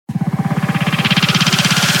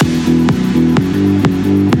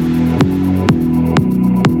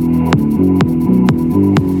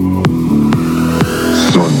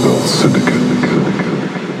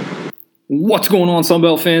going on,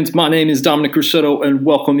 Sunbelt fans? My name is Dominic Crusetto, and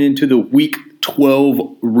welcome into the Week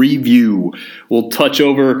 12 review. We'll touch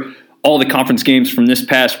over all the conference games from this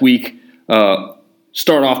past week.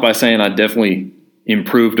 Start off by saying I definitely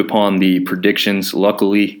improved upon the predictions.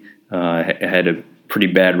 Luckily, I had a pretty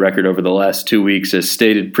bad record over the last 2 weeks, as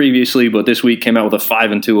stated previously, but this week came out with a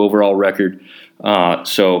 5-2 overall record.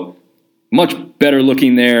 So much better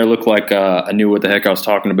looking there. Looked like I knew what the heck I was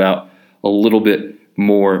talking about a little bit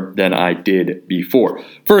more than I did before.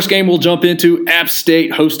 First game we'll jump into, App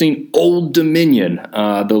State hosting Old Dominion.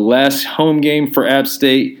 The last home game for App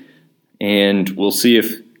State, and we'll see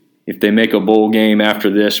if they make a bowl game after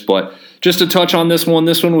this. But just to touch on this one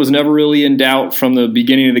was never really in doubt from the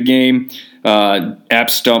beginning of the game. App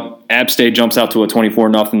State jumps out to a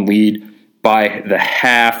 24-0 lead by the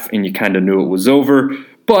half, and you kind of knew it was over.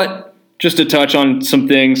 But just to touch on some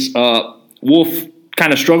things, Wolf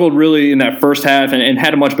kind of struggled really in that first half and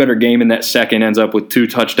had a much better game in that second, ends up with 2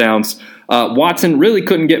 touchdowns. Watson really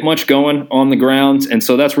couldn't get much going on the ground, and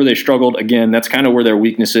so that's where they struggled. Again, that's kind of where their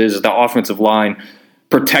weakness is the offensive line,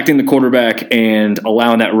 protecting the quarterback and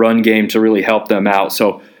allowing that run game to really help them out.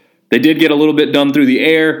 So they did get a little bit done through the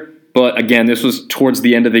air, but again, this was towards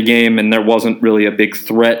the end of the game, and there wasn't really a big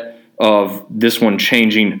threat of this one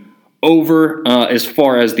changing over. As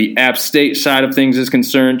far as the App State side of things is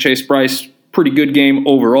concerned, Chase Bryce, pretty good game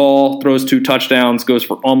overall, throws 2 touchdowns, goes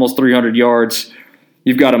for almost 300 yards.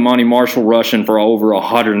 You've got Amani Marshall rushing for over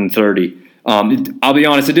 130. I'll be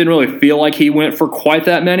honest, it didn't really feel like he went for quite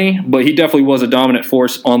that many, but he definitely was a dominant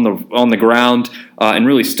force on the ground and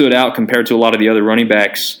really stood out compared to a lot of the other running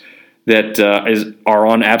backs that are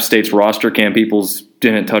on App State's roster. Cam Peoples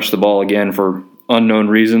didn't touch the ball again for unknown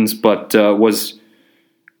reasons, but was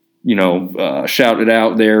shouted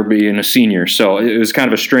out there being a senior. So it was kind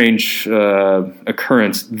of a strange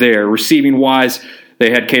occurrence there. Receiving wise, they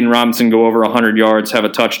had Caden Robinson go over 100 yards, have a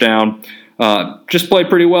touchdown. Just played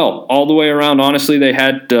pretty well all the way around. Honestly, they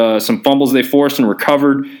had some fumbles they forced and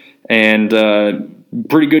recovered, and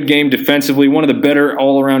pretty good game defensively. One of the better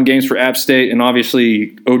all-around games for App State, and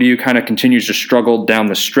obviously ODU kind of continues to struggle down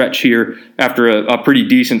the stretch here after a pretty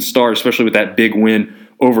decent start, especially with that big win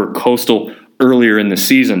over Coastal earlier in the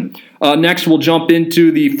season. Next, we'll jump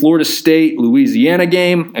into the Florida State-Louisiana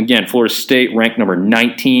game. Again, Florida State ranked number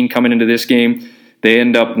 19 coming into this game. They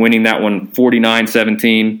end up winning that one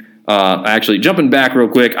 49-17. Actually, jumping back real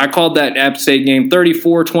quick, I called that App State game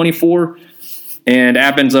 34-24, and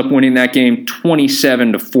App ends up winning that game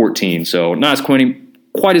 27-14. So not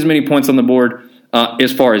quite as many points on the board.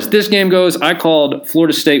 As far as this game goes, I called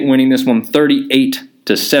Florida State winning this one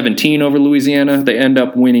 38-17 over Louisiana. They end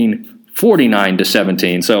up winning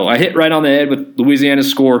 49-17. So I hit right on the head with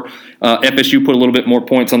Louisiana's score. FSU put a little bit more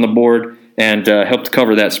points on the board and helped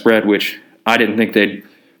cover that spread, which I didn't think they'd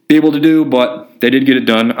be able to do, but they did get it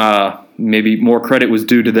done. Maybe more credit was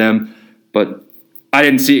due to them, but I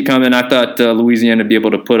didn't see it coming. I thought Louisiana would be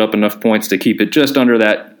able to put up enough points to keep it just under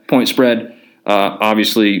that point spread.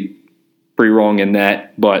 Obviously, pretty wrong in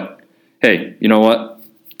that, but hey, you know what?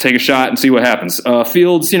 Take a shot and see what happens.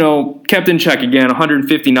 Fields, kept in check again,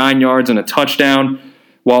 159 yards and a touchdown,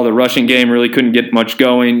 while the rushing game really couldn't get much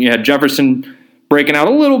going. You had Jefferson breaking out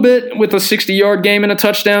a little bit with a 60-yard game and a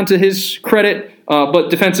touchdown to his credit, but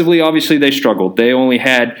defensively, obviously, they struggled. They only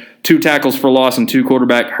had 2 tackles for loss and 2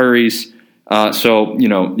 quarterback hurries, so,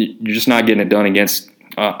 you're just not getting it done against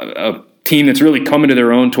a team that's really coming to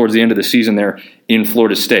their own towards the end of the season there in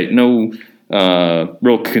Florida State. No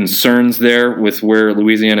real concerns there with where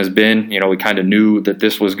Louisiana's been. We kind of knew that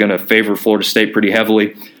this was going to favor Florida State pretty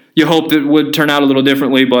heavily. You hoped it would turn out a little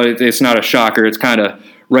differently, but it's not a shocker. It's kind of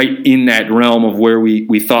right in that realm of where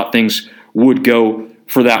we thought things would go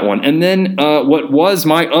for that one. And then what was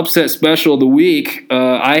my upset special of the week,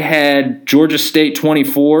 I had Georgia State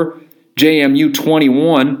 24, JMU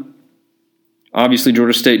 21. Obviously,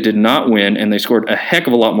 Georgia State did not win, and they scored a heck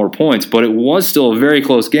of a lot more points, but it was still a very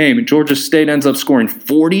close game. Georgia State ends up scoring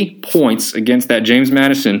 40 points against that James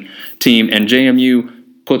Madison team, and JMU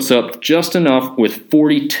puts up just enough with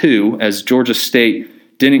 42, as Georgia State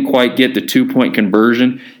didn't quite get the 2-point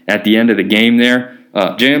conversion at the end of the game there.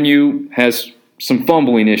 JMU has some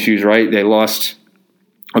fumbling issues, right? They lost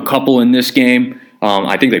a couple in this game.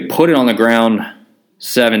 I think they put it on the ground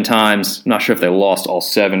 7 times. Not sure if they lost all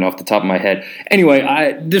 7 off the top of my head.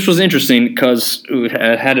 Anyway, this was interesting because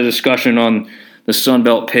I had a discussion on the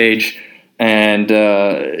Sunbelt page, and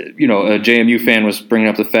a JMU fan was bringing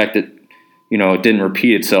up the fact that it didn't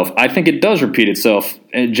repeat itself. I think it does repeat itself.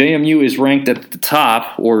 JMU is ranked at the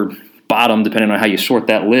top or bottom, depending on how you sort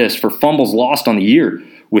that list, for fumbles lost on the year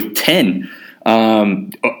with 10.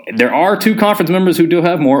 There are two conference members who do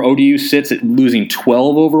have more. ODU sits at losing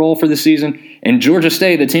 12 overall for the season, and Georgia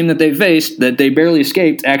State, the team that they faced, that they barely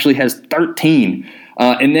escaped, actually has 13.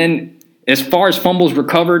 And then as far as fumbles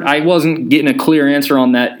recovered, I wasn't getting a clear answer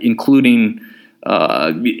on that, including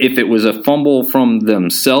if it was a fumble from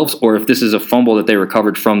themselves or if this is a fumble that they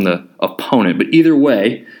recovered from the opponent. But either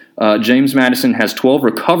way, James Madison has 12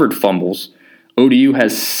 recovered fumbles. ODU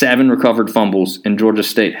has 7 recovered fumbles, and Georgia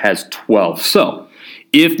State has 12. So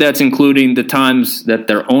if that's including the times that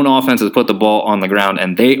their own offense has put the ball on the ground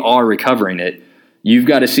and they are recovering it, you've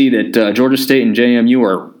got to see that Georgia State and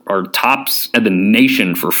JMU are tops of the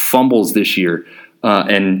nation for fumbles this year,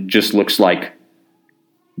 and just looks like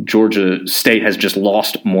Georgia State has just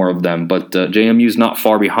lost more of them, but JMU is not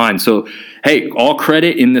far behind. So, hey, all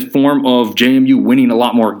credit in the form of JMU winning a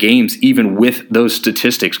lot more games, even with those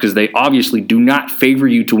statistics, because they obviously do not favor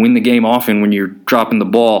you to win the game often when you're dropping the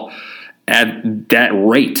ball at that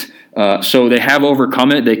rate. So they have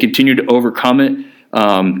overcome it. They continue to overcome it.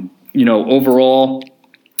 Overall,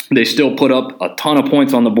 they still put up a ton of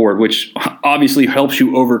points on the board, which obviously helps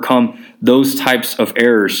you overcome those types of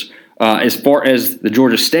errors. As far as the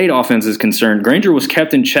Georgia State offense is concerned, Granger was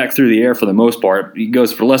kept in check through the air for the most part. He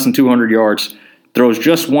goes for less than 200 yards, throws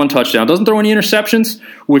just 1 touchdown, doesn't throw any interceptions,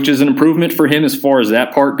 which is an improvement for him as far as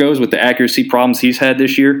that part goes with the accuracy problems he's had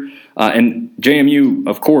this year. And JMU,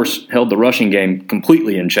 of course, held the rushing game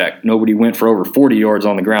completely in check. Nobody went for over 40 yards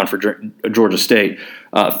on the ground for Georgia State.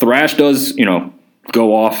 Thrash does,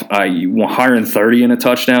 go off 130 in a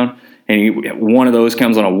touchdown. And one of those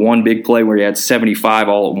comes on a one big play where he had 75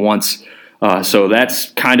 all at once. So that's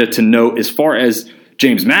kind of to note. As far as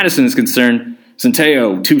James Madison is concerned,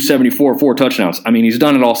 Centeio, 274, 4 touchdowns. I mean, he's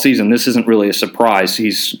done it all season. This isn't really a surprise.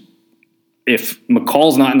 If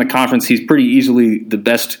McCall's not in the conference, he's pretty easily the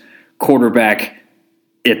best quarterback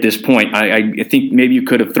at this point. I think maybe you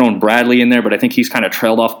could have thrown Bradley in there, but I think he's kind of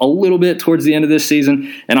trailed off a little bit towards the end of this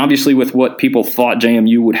season. And obviously with what people thought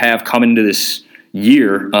JMU would have come into this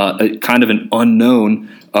year, kind of an unknown,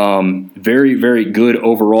 very, very good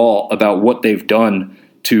overall about what they've done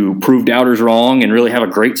to prove doubters wrong and really have a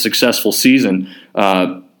great successful season.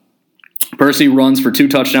 Percy runs for 2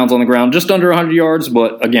 touchdowns on the ground, just under 100 yards,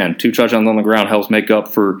 but again, 2 touchdowns on the ground helps make up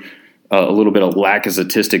for a little bit of lack of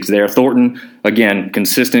statistics there. Thornton, again,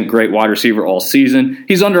 consistent, great wide receiver all season.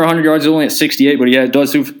 He's under 100 yards, he's only at 68, but he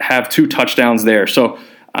does have 2 touchdowns there. So,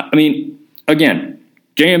 I mean, again,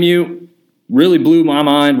 JMU really blew my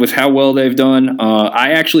mind with how well they've done.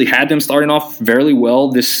 I actually had them starting off fairly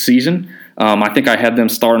well this season. I think I had them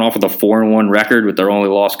starting off with a 4-1 record with their only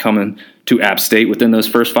loss coming to App State within those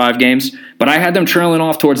first 5 games. But I had them trailing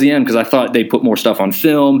off towards the end because I thought they'd put more stuff on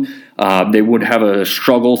film. They would have a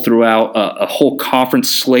struggle throughout a whole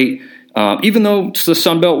conference slate. Even though the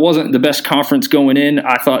Sun Belt wasn't the best conference going in,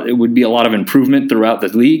 I thought it would be a lot of improvement throughout the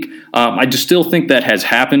league. I just still think that has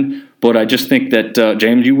happened. But I just think that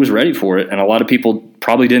JMU was ready for it, and a lot of people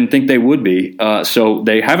probably didn't think they would be. So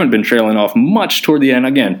they haven't been trailing off much toward the end.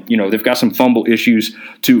 Again, they've got some fumble issues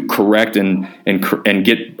to correct and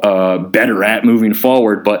get better at moving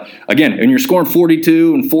forward. But again, when you're scoring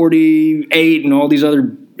 42 and 48 and all these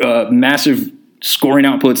other massive scoring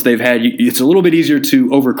outputs they've had, it's a little bit easier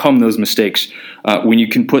to overcome those mistakes when you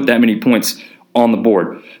can put that many points on the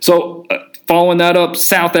board. So following that up,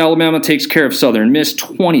 South Alabama takes care of Southern Miss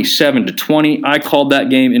 27-20. I called that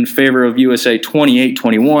game in favor of USA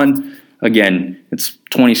 28-21. Again, it's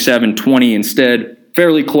 27-20 instead.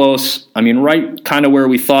 Fairly close. I mean, right kind of where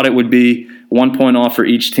we thought it would be. 1 point off for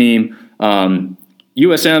each team.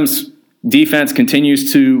 USM's defense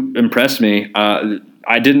continues to impress me.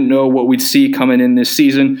 I didn't know what we'd see coming in this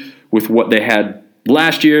season with what they had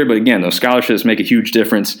last year. But again, those scholarships make a huge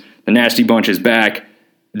difference. The Nasty Bunch is back.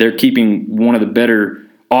 They're keeping one of the better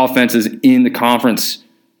offenses in the conference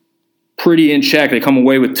pretty in check. They come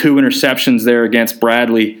away with 2 interceptions there against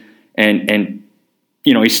Bradley, and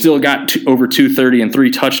he still got over 230 and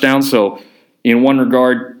 3 touchdowns. So in one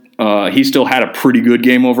regard, he still had a pretty good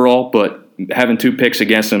game overall, but having 2 picks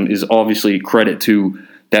against him is obviously credit to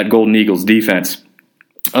that Golden Eagles defense.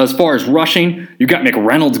 As far as rushing, you got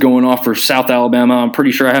McReynolds going off for South Alabama. I'm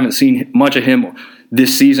pretty sure I haven't seen much of him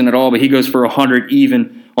this season at all, but he goes for 100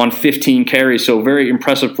 even on 15 carries. So very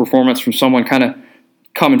impressive performance from someone kind of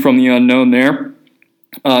coming from the unknown there.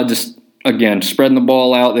 Just, again, spreading the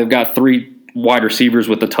ball out. They've got 3 wide receivers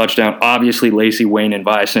with the touchdown. Obviously, Lacey, Wayne, and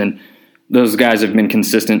Bison. Those guys have been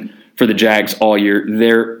consistent for the Jags all year.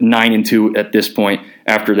 They're 9-2 at this point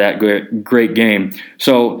after that great game.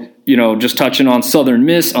 So, just touching on Southern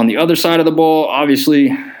Miss on the other side of the ball,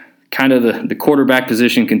 obviously kind of the quarterback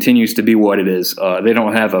position continues to be what it is. They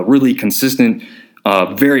don't have a really consistent,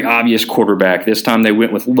 very obvious quarterback. This time they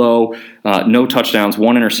went with Lowe, no touchdowns,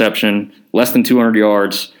 1 interception, less than 200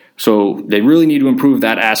 yards. So they really need to improve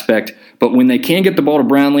that aspect. But when they can get the ball to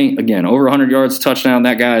Brownlee, again, over 100 yards, touchdown,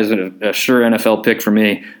 that guy is a sure NFL pick for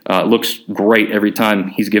me. Looks great every time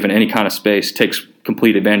he's given any kind of space, takes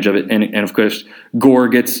complete advantage of it. And of course, Gore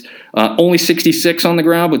gets only 66 on the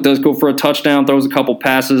ground, but does go for a touchdown, throws a couple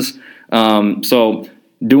passes. So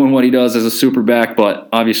doing what he does as a super back, but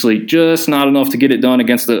obviously just not enough to get it done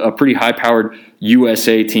against a pretty high-powered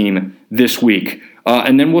USA team this week.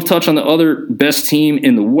 And then we'll touch on the other best team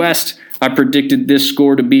in the West. I predicted this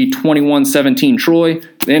score to be 21-17 Troy.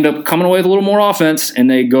 They end up coming away with a little more offense, and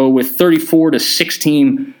they go with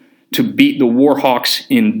 34-16 to beat the Warhawks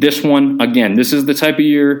in this one. Again, this is the type of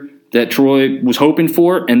year that Troy was hoping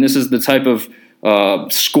for, and this is the type of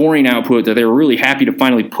scoring output that they were really happy to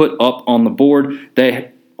finally put up on the board.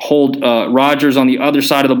 They hold Rodgers on the other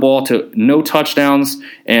side of the ball to no touchdowns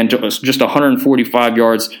and just 145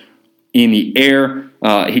 yards in the air.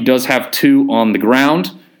 He does have 2 on the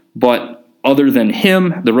ground, but other than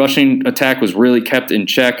him, the rushing attack was really kept in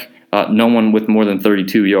check. No one with more than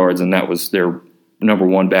 32 yards, and that was their number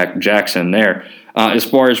 1 back, Jackson, there. As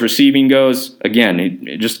far as receiving goes, again,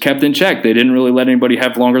 it just kept in check. They didn't really let anybody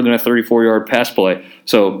have longer than a 34-yard pass play.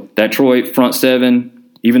 So that Troy front 7,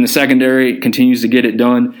 even the secondary, continues to get it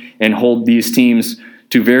done and hold these teams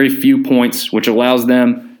to very few points, which allows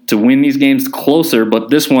them to win these games closer. But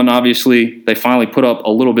this one, obviously, they finally put up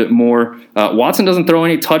a little bit more. Watson doesn't throw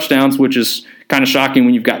any touchdowns, which is kind of shocking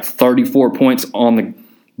when you've got 34 points on the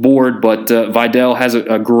board. But Vidal has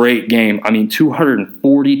a great game. I mean,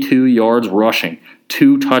 242 yards rushing,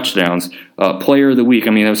 2 touchdowns. Player of the week. I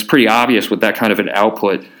mean, it was pretty obvious with that kind of an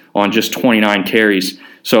output on just 29 carries.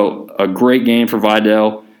 So a great game for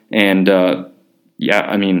Vidal. And,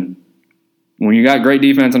 I mean, when you got great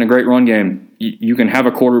defense and a great run game, you can have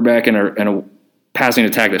a quarterback and a passing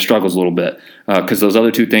attack that struggles a little bit because those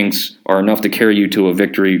other 2 things are enough to carry you to a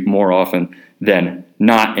victory more often than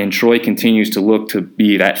not. And Troy continues to look to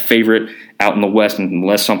be that favorite out in the West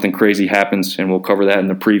unless something crazy happens, and we'll cover that in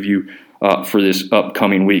the preview for this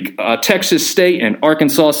upcoming week. Texas State and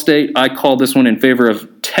Arkansas State, I call this one in favor of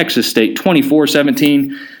Texas State,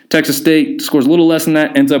 24-17. Texas State scores a little less than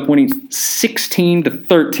that, ends up winning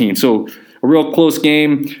 16-13. So a real close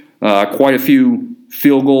game. Quite a few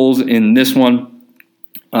field goals in this one.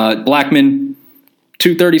 Blackman,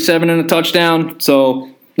 237 and a touchdown.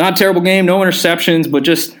 So not a terrible game, no interceptions, but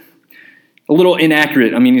just a little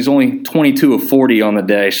inaccurate. I mean, he's only 22 of 40 on the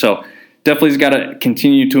day. So definitely has got to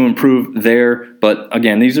continue to improve there. But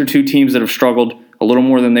again, these are 2 teams that have struggled a little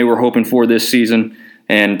more than they were hoping for this season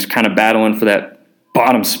and kind of battling for that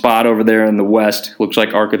bottom spot over there in the West. Looks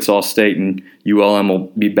like Arkansas State and ULM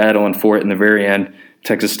will be battling for it in the very end.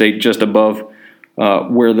 Texas State just above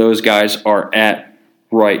where those guys are at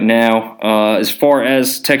right now. As far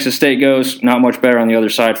as Texas State goes, not much better on the other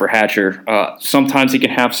side for Hatcher. Sometimes he can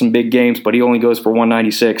have some big games, but he only goes for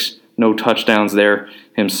 196, no touchdowns there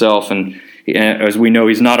himself. And as we know,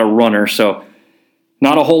 he's not a runner, so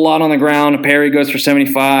not a whole lot on the ground. Perry goes for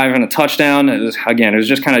 75 and a touchdown. It was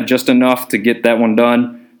just kind of just enough to get that one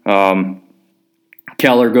done.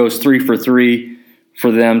 Keller goes 3 for 3 for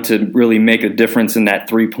them to really make a difference in that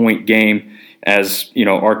 3-point game, as you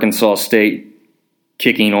know, Arkansas State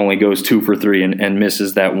kicking only goes 2 for 3 and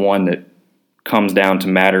misses that one that comes down to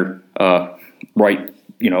matter right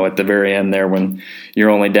at the very end there when you're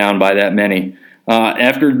only down by that many.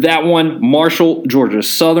 After that one, Marshall, Georgia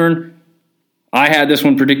Southern. I had this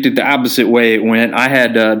one predicted the opposite way it went. I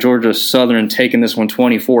had Georgia Southern taking this one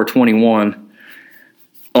 24-21.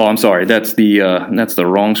 Oh, I'm sorry. That's the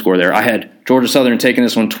wrong score there. I had Georgia Southern taking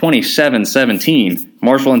this one 27-17.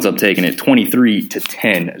 Marshall ends up taking it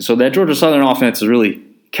 23-10. So that Georgia Southern offense is really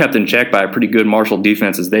kept in check by a pretty good Marshall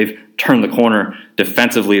defense as they've turned the corner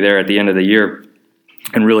defensively there at the end of the year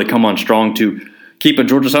and really come on strong to keep a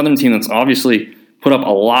Georgia Southern team that's obviously put up a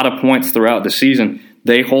lot of points throughout the season.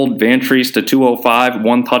 They hold Vantrease to 205,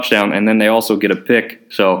 1 touchdown, and then they also get a pick.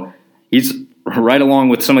 So he's right along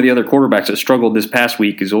with some of the other quarterbacks that struggled this past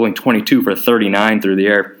week. He's only 22 for 39 through the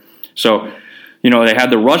air. So, they had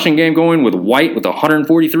the rushing game going with White with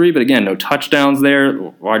 143, but again, no touchdowns there.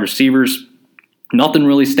 Wide receivers, nothing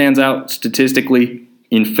really stands out statistically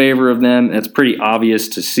in favor of them. It's pretty obvious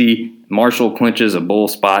to see. Marshall clinches a bowl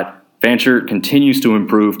spot. Fancher continues to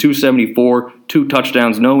improve, 274, 2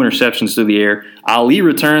 touchdowns, no interceptions through the air. Ali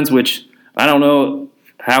returns, which I don't know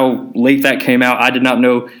how late that came out. I did not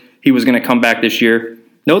know he was going to come back this year.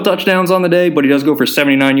 No touchdowns on the day, but he does go for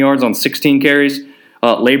 79 yards on 16 carries.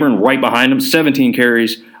 Laborn right behind him, 17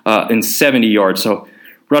 carries and 70 yards. So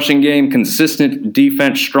rushing game, consistent,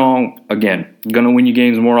 defense strong. Again, going to win you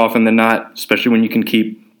games more often than not, especially when you can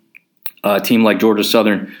keep a team like Georgia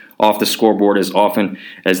Southern off the scoreboard as often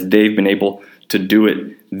as they've been able to do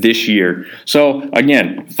it this year. So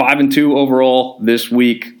again, 5-2 overall this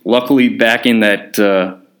week. Luckily back in that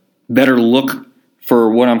better look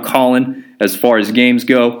for what I'm calling as far as games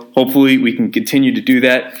go. Hopefully we can continue to do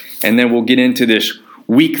that, and then we'll get into this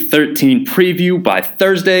Week 13 preview by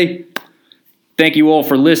Thursday. Thank you all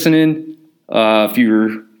for listening. If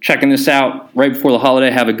you're checking this out right before the holiday,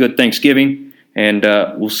 have a good Thanksgiving, and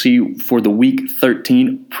we'll see you for the Week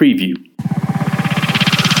 13 preview.